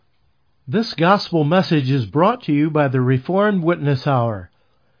This gospel message is brought to you by the Reformed Witness Hour,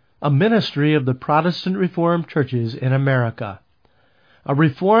 a ministry of the Protestant Reformed churches in America. A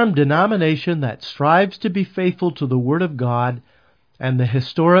Reformed denomination that strives to be faithful to the Word of God and the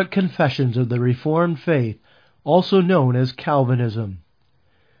historic confessions of the Reformed faith, also known as Calvinism.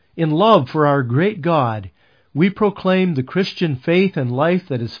 In love for our great God, we proclaim the Christian faith and life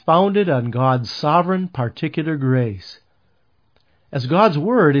that is founded on God's sovereign particular grace. As God's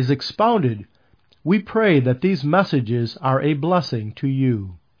Word is expounded, we pray that these messages are a blessing to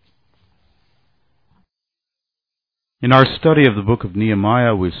you. In our study of the book of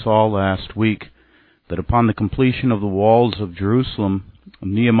Nehemiah, we saw last week that upon the completion of the walls of Jerusalem,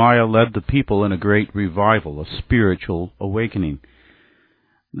 Nehemiah led the people in a great revival, a spiritual awakening.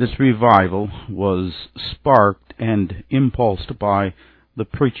 This revival was sparked and impulsed by the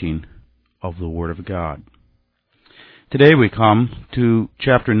preaching of the Word of God. Today we come to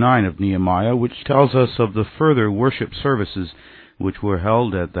chapter 9 of Nehemiah, which tells us of the further worship services which were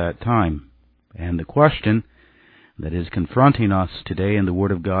held at that time. And the question that is confronting us today in the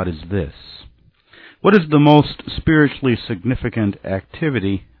Word of God is this: what is the most spiritually significant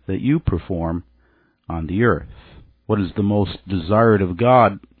activity that you perform on the earth? What is the most desired of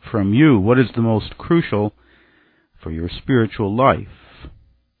God from you? What is the most crucial for your spiritual life?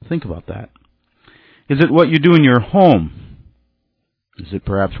 Think about that. Is it what you do in your home? Is it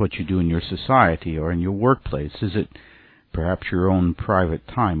perhaps what you do in your society or in your workplace? Is it perhaps your own private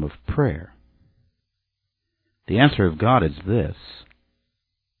time of prayer? The answer of God is this: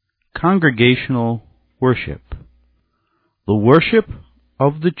 congregational worship. The worship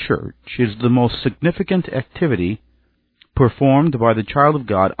of the church is the most significant activity performed by the child of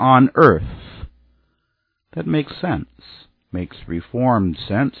God on earth. That makes sense, makes Reformed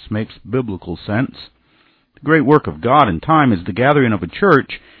sense, makes biblical sense. The great work of God in time is the gathering of a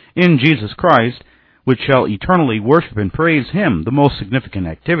church in Jesus Christ, which shall eternally worship and praise Him. The most significant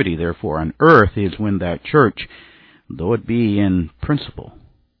activity, therefore, on earth is when that church, though it be in principle,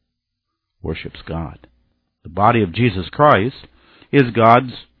 worships God. The body of Jesus Christ is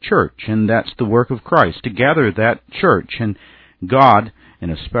God's church, and that's the work of Christ, to gather that church. And God, in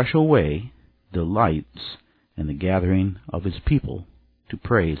a special way, delights in the gathering of His people to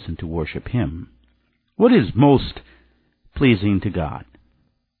praise and to worship Him. What is most pleasing to God?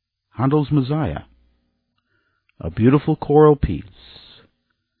 Handel's Messiah, a beautiful choral piece,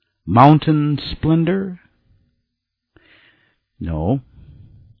 mountain splendor? No,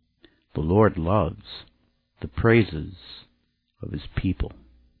 the Lord loves the praises of His people.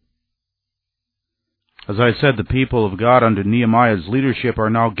 As I said, the people of God under Nehemiah's leadership are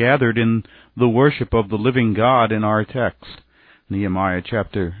now gathered in the worship of the living God in our text, Nehemiah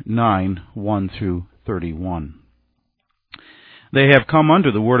chapter 9, 1 through 31. They have come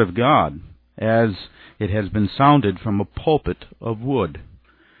under the Word of God, as it has been sounded from a pulpit of wood.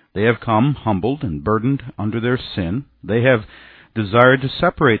 They have come humbled and burdened under their sin. They have desired to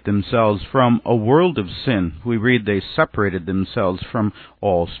separate themselves from a world of sin. We read they separated themselves from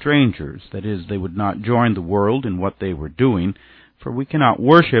all strangers. That is, they would not join the world in what they were doing, for we cannot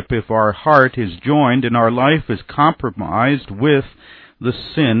worship if our heart is joined and our life is compromised with the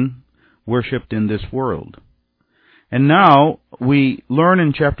sin worshipped in this world. And now we learn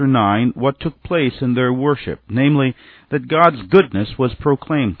in chapter 9 what took place in their worship, namely that God's goodness was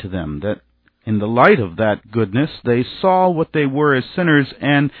proclaimed to them, that in the light of that goodness they saw what they were as sinners,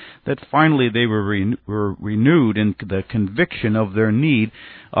 and that finally they were renewed in the conviction of their need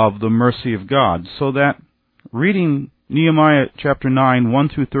of the mercy of God. So that, reading Nehemiah chapter 9, 1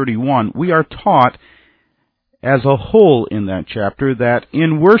 through 31, we are taught as a whole in that chapter that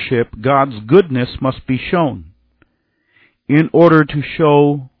in worship God's goodness must be shown in order to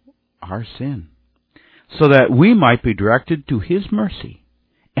show our sin, so that we might be directed to His mercy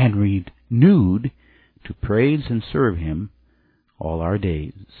and renewed to praise and serve Him all our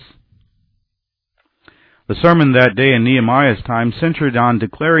days. The sermon that day in Nehemiah's time centered on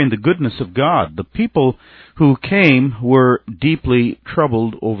declaring the goodness of God. The people who came were deeply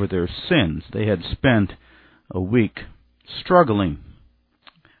troubled over their sins. They had spent a week struggling.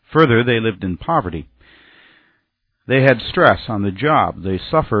 Further, they lived in poverty. They had stress on the job. They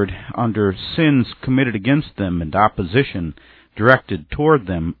suffered under sins committed against them and opposition directed toward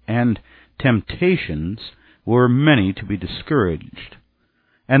them, and temptations were many to be discouraged.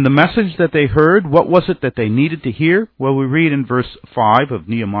 And the message that they heard, what was it that they needed to hear? Well, we read in verse 5 of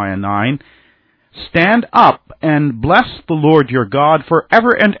Nehemiah 9, "Stand up and bless the Lord your God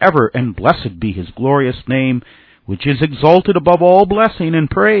forever and ever, and blessed be His glorious name, which is exalted above all blessing and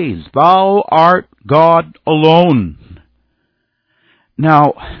praise. Thou art God alone."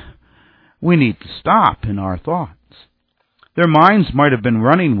 Now, we need to stop in our thoughts. Their minds might have been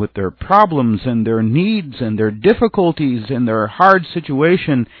running with their problems and their needs and their difficulties and their hard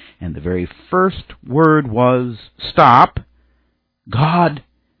situation, and the very first word was, stop. God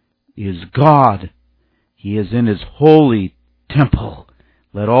is God. He is in His holy temple.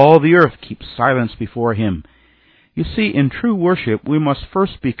 Let all the earth keep silence before Him. You see, in true worship, we must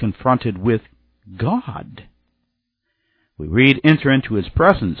first be confronted with God. We read, enter into His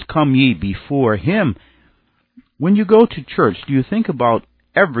presence, come ye before Him. When you go to church, do you think about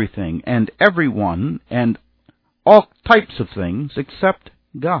everything and everyone and all types of things except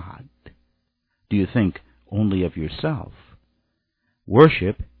God? Do you think only of yourself?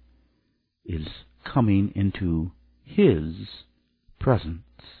 Worship is coming into His presence.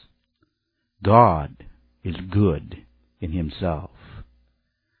 God is good in Himself.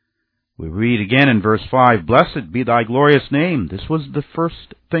 We read again in verse 5, blessed be thy glorious name. This was the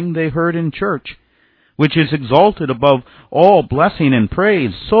first thing they heard in church, which is exalted above all blessing and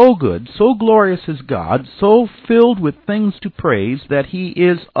praise. So good, so glorious is God, so filled with things to praise that He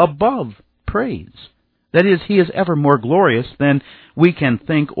is above praise. That is, He is ever more glorious than we can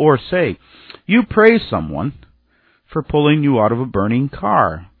think or say. You praise someone for pulling you out of a burning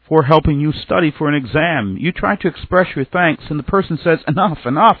car, for helping you study for an exam. You try to express your thanks, and the person says, enough,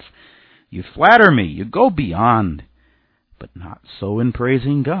 enough. You flatter me, you go beyond. But not so in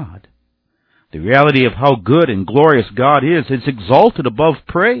praising God. The reality of how good and glorious God is exalted above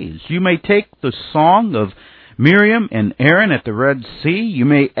praise. You may take the song of Miriam and Aaron at the Red Sea. You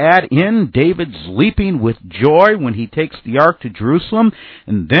may add in David's leaping with joy when he takes the ark to Jerusalem.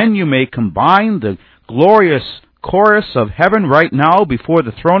 And then you may combine the glorious chorus of heaven right now before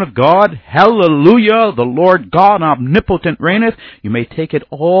the throne of God. Hallelujah, the Lord God omnipotent reigneth. You may take it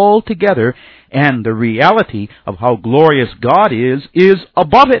all together, and the reality of how glorious God is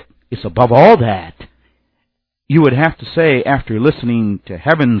above it. It's above all that. You would have to say, after listening to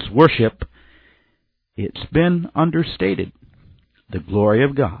heaven's worship, it's been understated. The glory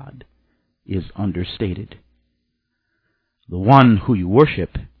of God is understated. The one who you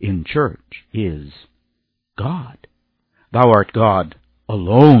worship in church is God. Thou art God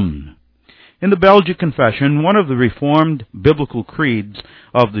alone. In the Belgic Confession, one of the Reformed biblical creeds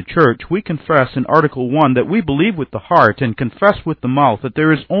of the Church, we confess in Article 1 that we believe with the heart and confess with the mouth that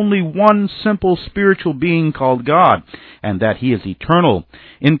there is only one simple spiritual being called God, and that He is eternal,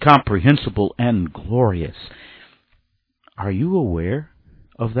 incomprehensible, and glorious. Are you aware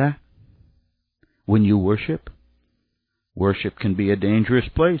of that? When you worship, worship can be a dangerous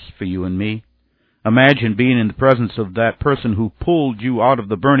place for you and me. Imagine being in the presence of that person who pulled you out of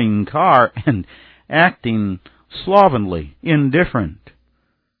the burning car and acting slovenly, indifferent,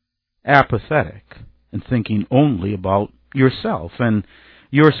 apathetic, and thinking only about yourself and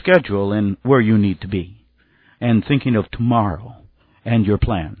your schedule and where you need to be, and thinking of tomorrow and your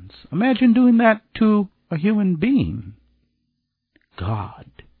plans. Imagine doing that to a human being. God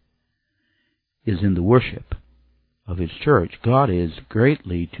is in the worship of His church. God is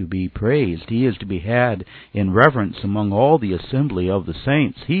greatly to be praised. He is to be had in reverence among all the assembly of the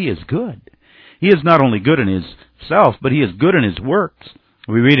saints. He is good. He is not only good in Himself, but He is good in His works.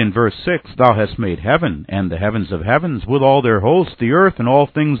 We read in verse 6, Thou hast made heaven, and the heavens of heavens, with all their hosts, the earth and all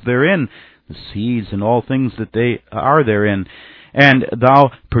things therein, the seas and all things that they are therein. And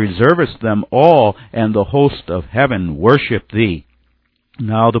Thou preservest them all, and the host of heaven worship Thee.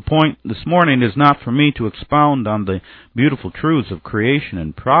 Now, the point this morning is not for me to expound on the beautiful truths of creation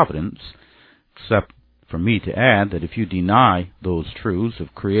and providence, except for me to add that if you deny those truths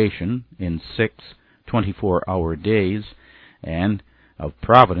of creation in 6 24-hour days, and of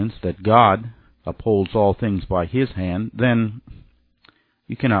providence, that God upholds all things by His hand, then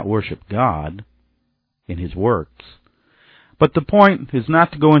you cannot worship God in His works. But the point is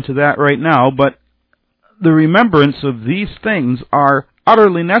not to go into that right now, but the remembrance of these things are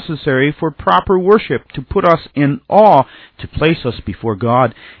utterly necessary for proper worship, to put us in awe, to place us before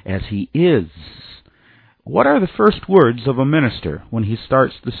God as He is. What are the first words of a minister when he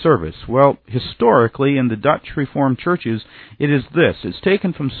starts the service? Well, historically, in the Dutch Reformed churches, it is this. It's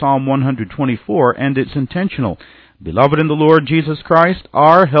taken from Psalm 124, and it's intentional. Beloved in the Lord Jesus Christ,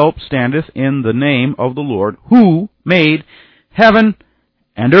 our help standeth in the name of the Lord, who made heaven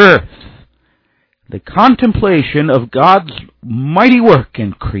and earth. The contemplation of God's mighty work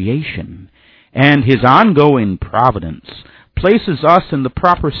in creation and His ongoing providence places us in the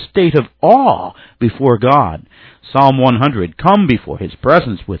proper state of awe before God. Psalm 100, Come before His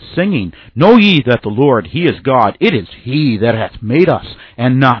presence with singing. Know ye that the Lord, He is God. It is He that hath made us,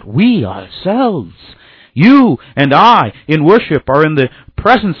 and not we ourselves. You and I in worship are in the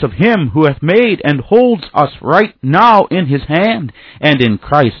presence of Him who hath made and holds us right now in His hand, and in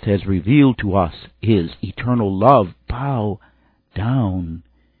Christ has revealed to us His eternal love. Bow down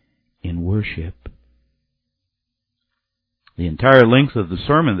in worship. The entire length of the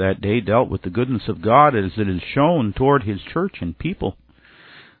sermon that day dealt with the goodness of God as it is shown toward His church and people.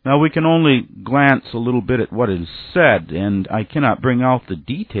 Now we can only glance a little bit at what is said, and I cannot bring out the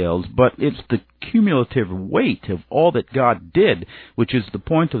details, but it's the cumulative weight of all that God did, which is the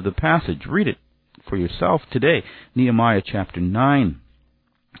point of the passage. Read it for yourself today, Nehemiah chapter 9.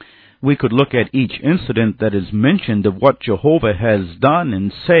 We could look at each incident that is mentioned of what Jehovah has done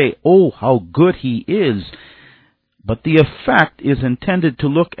and say, oh, how good He is. But the effect is intended to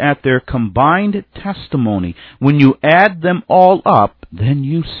look at their combined testimony. When you add them all up, then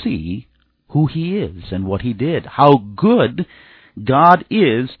you see who He is and what He did. How good God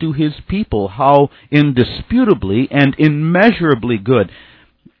is to His people. How indisputably and immeasurably good.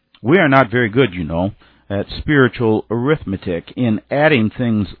 We are not very good, at spiritual arithmetic in adding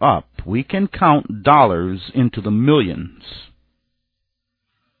things up. We can count dollars into the millions,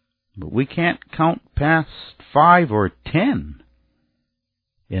 but we can't count past 5 or 10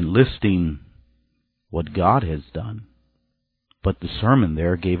 in listing what God has done. But the sermon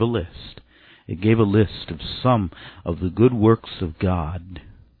there gave a list. It gave a list of some of the good works of God.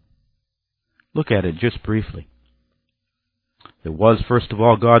 Look at it just briefly. There was, first of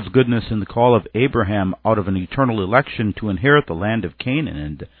all, God's goodness in the call of Abraham out of an eternal election to inherit the land of Canaan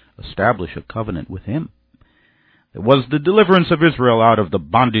and establish a covenant with Him. There was the deliverance of Israel out of the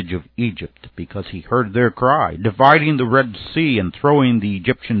bondage of Egypt, because He heard their cry, dividing the Red Sea and throwing the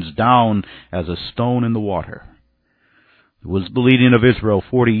Egyptians down as a stone in the water. There was the leading of Israel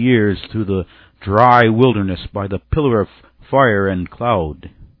 40 years through the dry wilderness by the pillar of fire and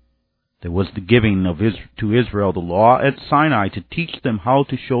cloud. There was the giving to Israel the law at Sinai to teach them how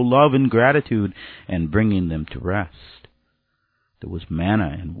to show love and gratitude and bringing them to rest. There was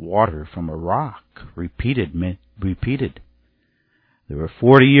manna and water from a rock, repeated. There were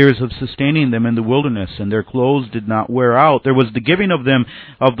 40 years of sustaining them in the wilderness, and their clothes did not wear out. There was the giving of them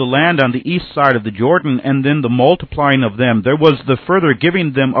of the land on the east side of the Jordan, and then the multiplying of them. There was the further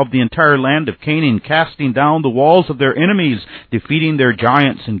giving them of the entire land of Canaan, casting down the walls of their enemies, defeating their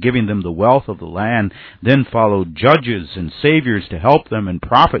giants, and giving them the wealth of the land. Then followed judges and saviors to help them, and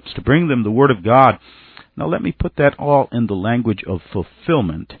prophets to bring them the word of God. Now let me put that all in the language of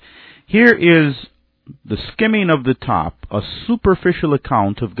fulfillment. Here is the skimming of the top, a superficial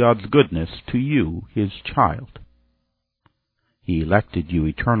account of God's goodness to you, His child. He elected you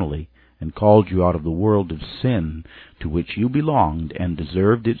eternally and called you out of the world of sin to which you belonged and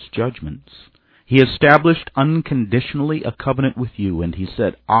deserved its judgments. He established unconditionally a covenant with you, and He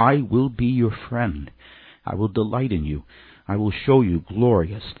said, I will be your friend. I will delight in you. I will show you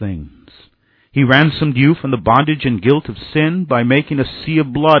glorious things. He ransomed you from the bondage and guilt of sin by making a sea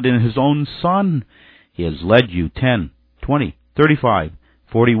of blood in His own Son. He has led you 10, 20, 35,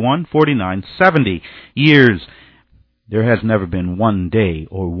 41, 49, 70 years. There has never been one day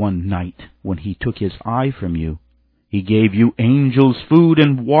or one night when He took His eye from you. He gave you angels, food,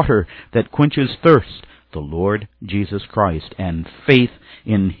 and water that quenches thirst, the Lord Jesus Christ, and faith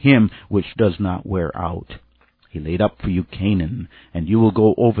in Him which does not wear out. He laid up for you Canaan, and you will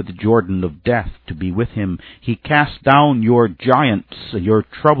go over the Jordan of death to be with Him. He cast down your giants, your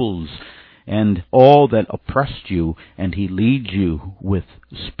troubles, and all that oppressed you, and He leads you with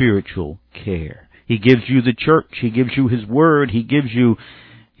spiritual care. He gives you the church. He gives you His word. He gives you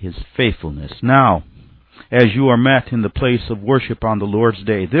His faithfulness. Now, as you are met in the place of worship on the Lord's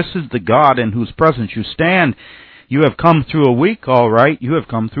day, this is the God in whose presence you stand. You have come through a week, all right. You have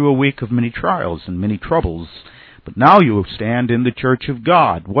come through a week of many trials and many troubles. But now you stand in the church of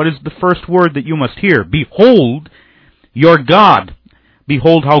God. What is the first word that you must hear? Behold your God.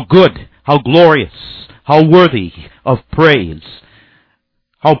 Behold how good, how glorious, how worthy of praise,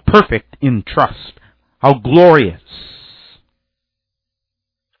 how perfect in trust, how glorious.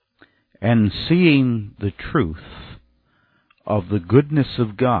 And seeing the truth of the goodness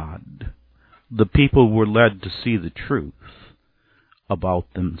of God, the people were led to see the truth about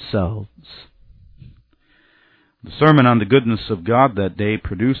themselves. The sermon on the goodness of God that day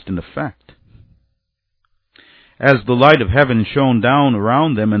produced an effect. As the light of heaven shone down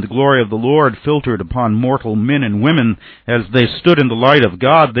around them and the glory of the Lord filtered upon mortal men and women, as they stood in the light of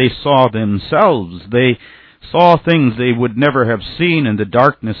God, they saw themselves. They saw things they would never have seen in the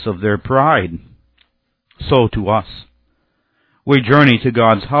darkness of their pride. So to us, we journey to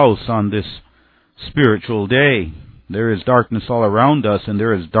God's house on this spiritual day. There is darkness all around us, and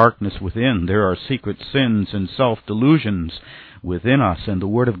there is darkness within. There are secret sins and self-delusions within us, and the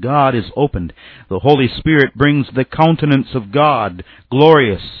Word of God is opened. The Holy Spirit brings the countenance of God,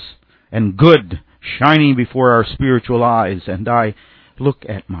 glorious and good, shining before our spiritual eyes, and I look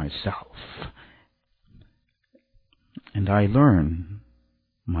at myself, and I learn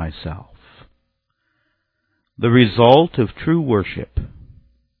myself. The result of true worship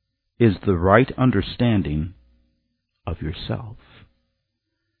is the right understanding of yourself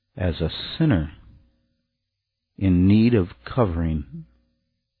as a sinner in need of covering.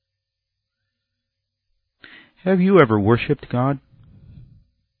 Have you ever worshipped God?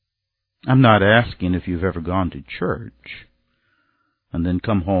 I'm not asking if you've ever gone to church and then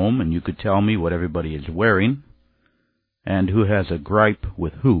come home and you could tell me what everybody is wearing and who has a gripe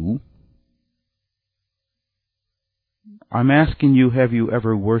with who. I'm asking you, have you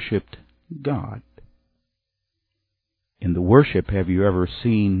ever worshipped God? In the worship, have you ever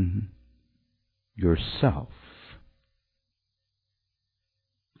seen yourself?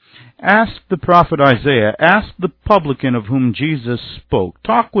 Ask the prophet Isaiah, ask the publican of whom Jesus spoke.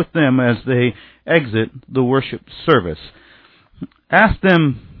 Talk with them as they exit the worship service. Ask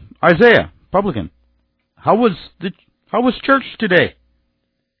them, Isaiah, publican, how was church today?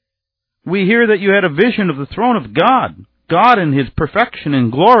 We hear that you had a vision of the throne of God, God in His perfection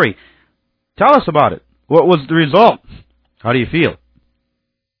and glory. Tell us about it. What was the result? How do you feel?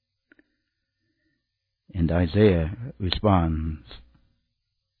 And Isaiah responds,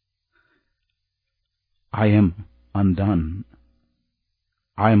 I am undone.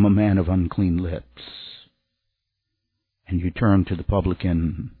 I am a man of unclean lips. And you turn to the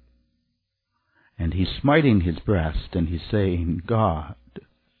publican, and he's smiting his breast, and he's saying, God,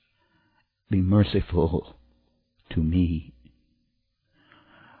 be merciful to me.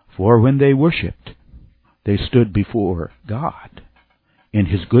 For when they worshipped, they stood before God in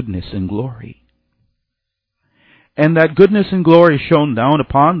His goodness and glory. And that goodness and glory shone down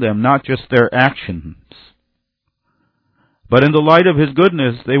upon them, not just their actions. But in the light of His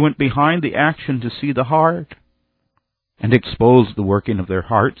goodness, they went behind the action to see the heart, and exposed the working of their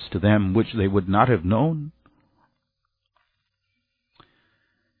hearts to them which they would not have known.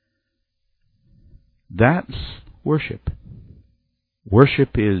 That's worship. Worship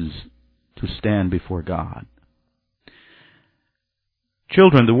is to stand before God.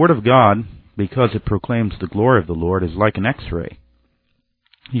 Children, the Word of God, because it proclaims the glory of the Lord, is like an X-ray.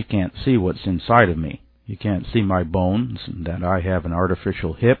 You can't see what's inside of me. You can't see my bones, and that I have an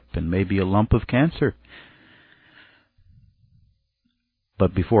artificial hip and maybe a lump of cancer.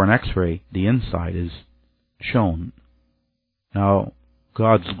 But before an X-ray, the inside is shown. Now,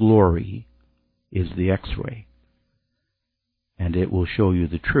 God's glory is the X-ray, and it will show you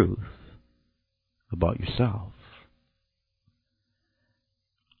the truth about yourself.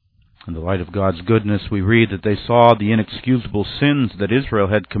 In the light of God's goodness, we read that they saw the inexcusable sins that Israel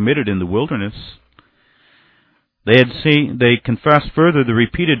had committed in the wilderness. They confessed further the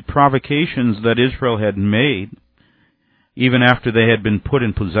repeated provocations that Israel had made, even after they had been put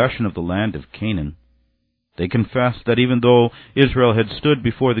in possession of the land of Canaan. They confessed that even though Israel had stood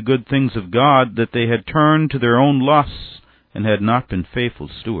before the good things of God, that they had turned to their own lusts and had not been faithful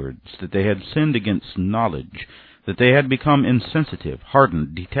stewards, that they had sinned against knowledge, that they had become insensitive,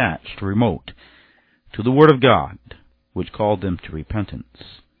 hardened, detached, remote to the Word of God, which called them to repentance.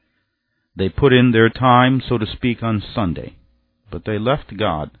 They put in their time, so to speak, on Sunday, but they left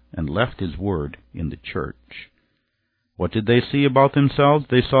God and left His Word in the church. What did they see about themselves?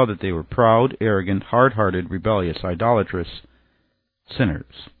 They saw that they were proud, arrogant, hard-hearted, rebellious, idolatrous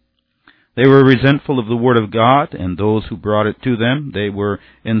sinners. They were resentful of the Word of God and those who brought it to them. They were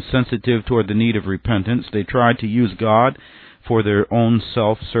insensitive toward the need of repentance. They tried to use God for their own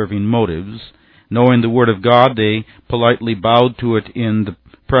self-serving motives. Knowing the Word of God, they politely bowed to it in the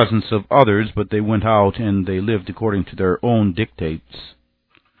presence of others, but they went out and they lived according to their own dictates.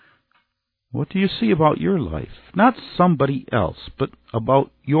 What do you see about your life? Not somebody else, but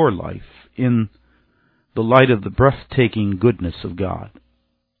about your life in the light of the breathtaking goodness of God.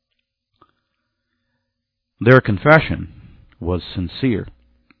 Their confession was sincere.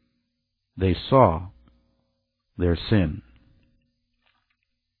 They saw their sin.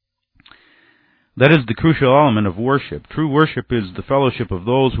 That is the crucial element of worship. True worship is the fellowship of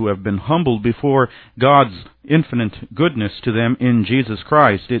those who have been humbled before God's infinite goodness to them in Jesus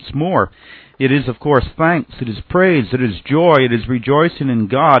Christ. It's more. It is, of course, thanks. It is praise. It is joy. It is rejoicing in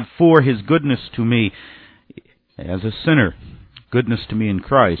God for His goodness to me as a sinner, goodness to me in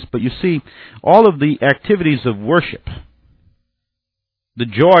Christ. But you see, all of the activities of worship, the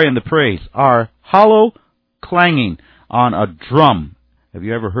joy and the praise, are hollow clanging on a drum. Have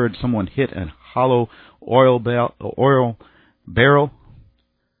you ever heard someone hit a hollow oil barrel?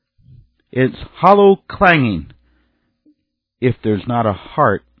 It's hollow clanging if there's not a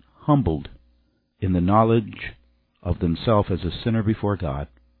heart humbled in the knowledge of themselves as a sinner before God.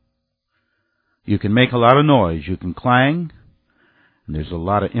 You can make a lot of noise, you can clang, and there's a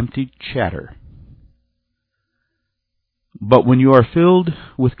lot of empty chatter. But when you are filled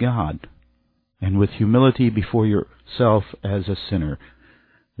with God and with humility before yourself as a sinner,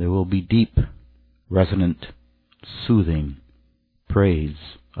 there will be deep, resonant, soothing praise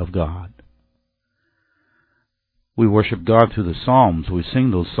of God. We worship God through the Psalms. We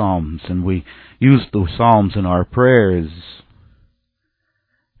sing those Psalms, and we use those Psalms in our prayers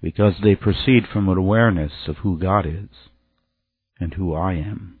because they proceed from an awareness of who God is and who I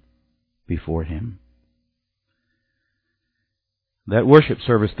am before Him. That worship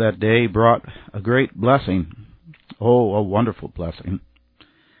service that day brought a great blessing. Oh, a wonderful blessing.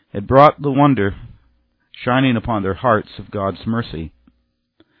 It brought the wonder shining upon their hearts of God's mercy.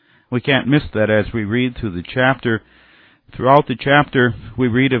 We can't miss that as we read through the chapter. Throughout the chapter, we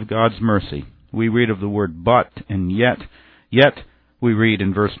read of God's mercy. We read of the word but and yet. Yet, we read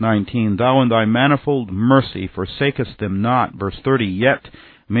in verse 19, Thou in thy manifold mercy forsakest them not. Verse 30, Yet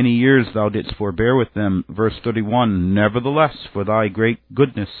many years thou didst forbear with them. Verse 31, Nevertheless, for thy great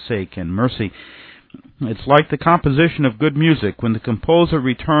goodness' sake and mercy. It's like the composition of good music. When the composer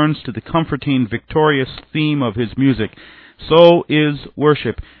returns to the comforting, victorious theme of his music, so is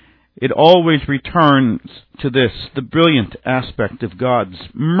worship. It always returns to this, the brilliant aspect of God's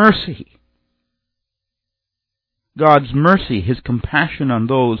mercy. God's mercy, His compassion on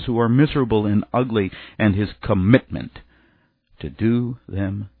those who are miserable and ugly, and His commitment to do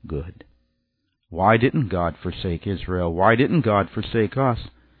them good. Why didn't God forsake Israel? Why didn't God forsake us?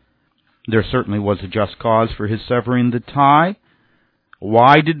 There certainly was a just cause for His severing the tie.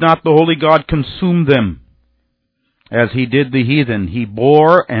 Why did not the holy God consume them? As He did the heathen, He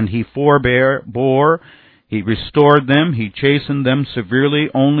bore and He forbore. He restored them. He chastened them severely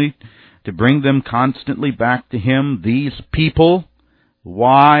only to bring them constantly back to Him. These people,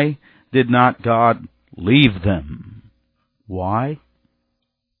 why did not God leave them? Why?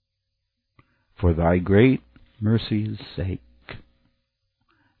 For thy great mercy's sake.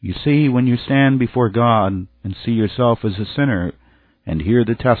 You see, when you stand before God and see yourself as a sinner and hear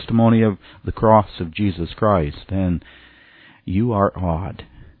the testimony of the cross of Jesus Christ, then you are awed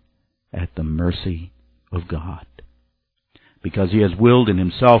at the mercy of God. Because He has willed in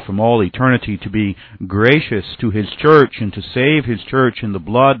Himself from all eternity to be gracious to His church and to save His church in the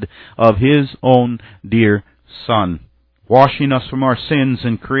blood of His own dear Son, washing us from our sins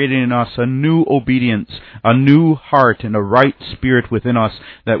and creating in us a new obedience, a new heart, and a right spirit within us,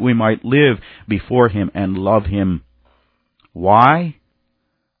 that we might live before Him and love Him. Why?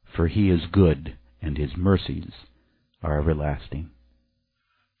 For He is good, and His mercies are everlasting.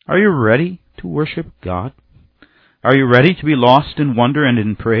 Are you ready to worship God? Are you ready to be lost in wonder and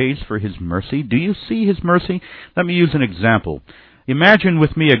in praise for His mercy? Do you see His mercy? Let me use an example. Imagine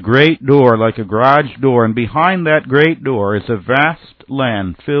with me a great door like a garage door, and behind that great door is a vast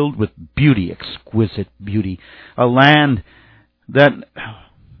land filled with beauty, exquisite beauty. A land that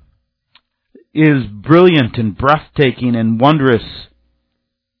is brilliant and breathtaking and wondrous.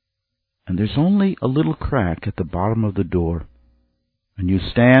 And there's only a little crack at the bottom of the door. And you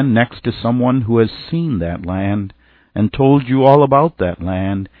stand next to someone who has seen that land and told you all about that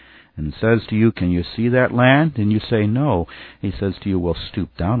land, and says to you, Can you see that land? And you say, No. He says to you, Well,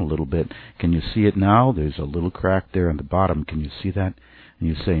 stoop down a little bit. Can you see it now? There's a little crack there on the bottom. Can you see that? And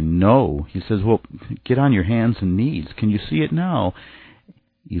you say, No. He says, Well, get on your hands and knees. Can you see it now?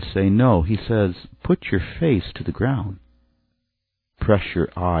 You say, No. He says, Put your face to the ground. Press your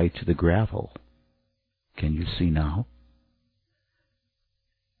eye to the gravel. Can you see now?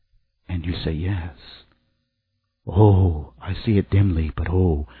 And you say, Yes. Oh, I see it dimly, but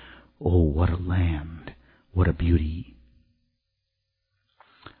oh, what a land, what a beauty.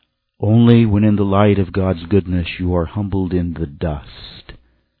 Only when in the light of God's goodness you are humbled in the dust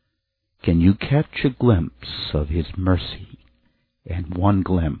can you catch a glimpse of His mercy, and one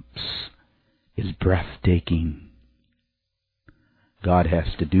glimpse is breathtaking. God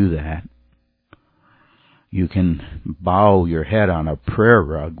has to do that. You can bow your head on a prayer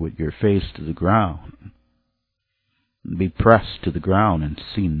rug with your face to the ground, be pressed to the ground and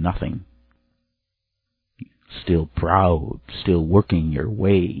see nothing. Still proud, still working your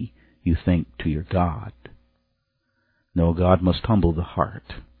way, you think, to your God. No, God must humble the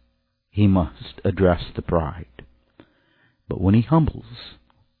heart. He must address the pride. But when He humbles,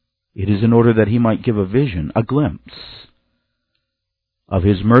 It is in order that he might give a vision, a glimpse, of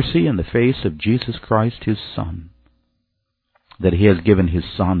his mercy in the face of Jesus Christ, his Son, that he has given his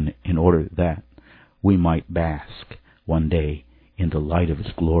Son in order that we might bask one day in the light of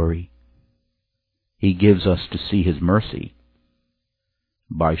his glory. He gives us to see his mercy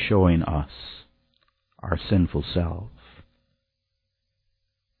by showing us our sinful selves.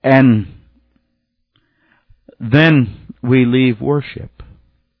 And then we leave worship.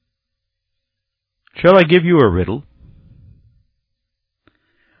 Shall I give you a riddle?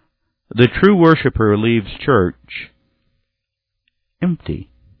 The true worshiper leaves church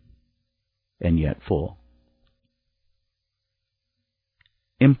empty and yet full.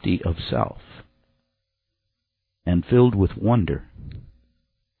 Empty of self and filled with wonder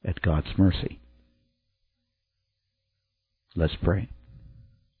at God's mercy. Let's pray.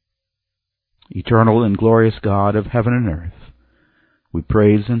 Eternal and glorious God of heaven and earth, we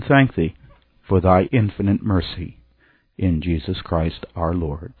praise and thank Thee for Thy infinite mercy in Jesus Christ our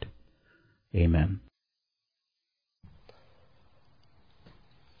Lord. Amen.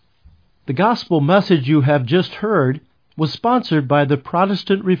 The gospel message you have just heard was sponsored by the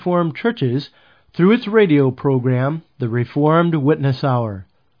Protestant Reformed Churches through its radio program, The Reformed Witness Hour.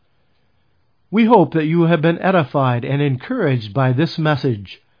 We hope that you have been edified and encouraged by this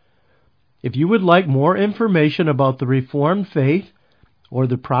message. If you would like more information about the Reformed faith or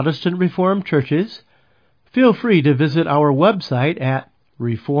the Protestant Reformed Churches, feel free to visit our website at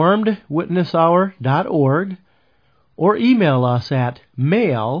reformedwitnesshour.org or email us at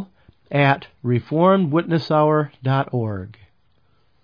mail@reformedwitnesshour.org.